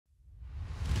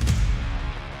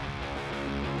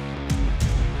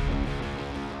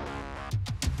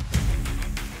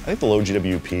I think the low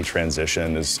GWP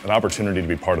transition is an opportunity to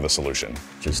be part of the solution.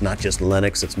 It's not just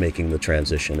Lennox that's making the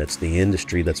transition, it's the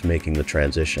industry that's making the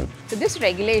transition. So this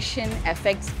regulation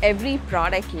affects every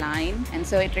product line, and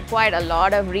so it required a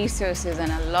lot of resources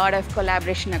and a lot of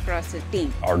collaboration across the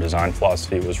team. Our design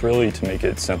philosophy was really to make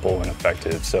it simple and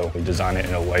effective, so we design it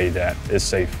in a way that is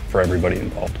safe for everybody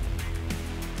involved.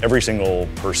 Every single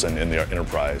person in the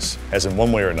enterprise has in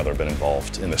one way or another been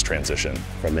involved in this transition.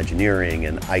 From engineering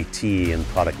and IT and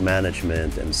product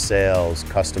management and sales,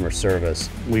 customer service.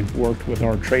 We've worked with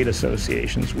our trade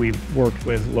associations, we've worked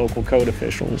with local code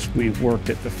officials, we've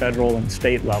worked at the federal and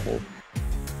state level.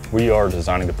 We are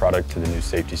designing the product to the new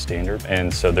safety standard,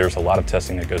 and so there's a lot of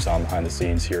testing that goes on behind the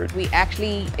scenes here. We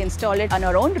actually installed it on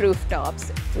our own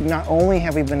rooftops. Not only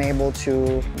have we been able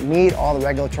to meet all the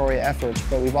regulatory efforts,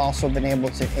 but we've also been able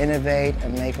to innovate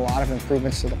and make a lot of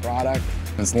improvements to the product.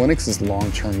 Lennox's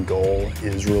long-term goal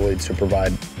is really to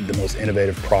provide the most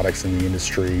innovative products in the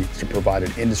industry, to provide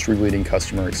an industry-leading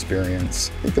customer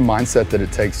experience. I think the mindset that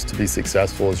it takes to be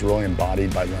successful is really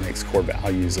embodied by Lennox core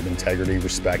values of integrity,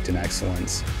 respect, and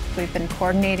excellence. We've been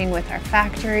coordinating with our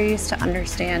factories to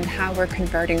understand how we're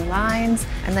converting lines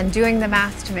and then doing the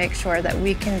math to make sure that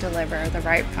we can deliver the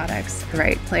right products, the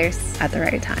right place, at the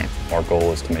right time. Our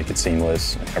goal is to make it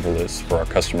seamless and effortless for our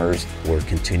customers. We're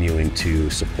continuing to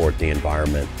support the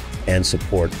environment and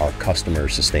support our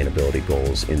customers' sustainability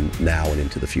goals in now and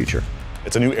into the future.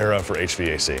 It's a new era for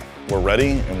HVAC. We're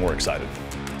ready and we're excited.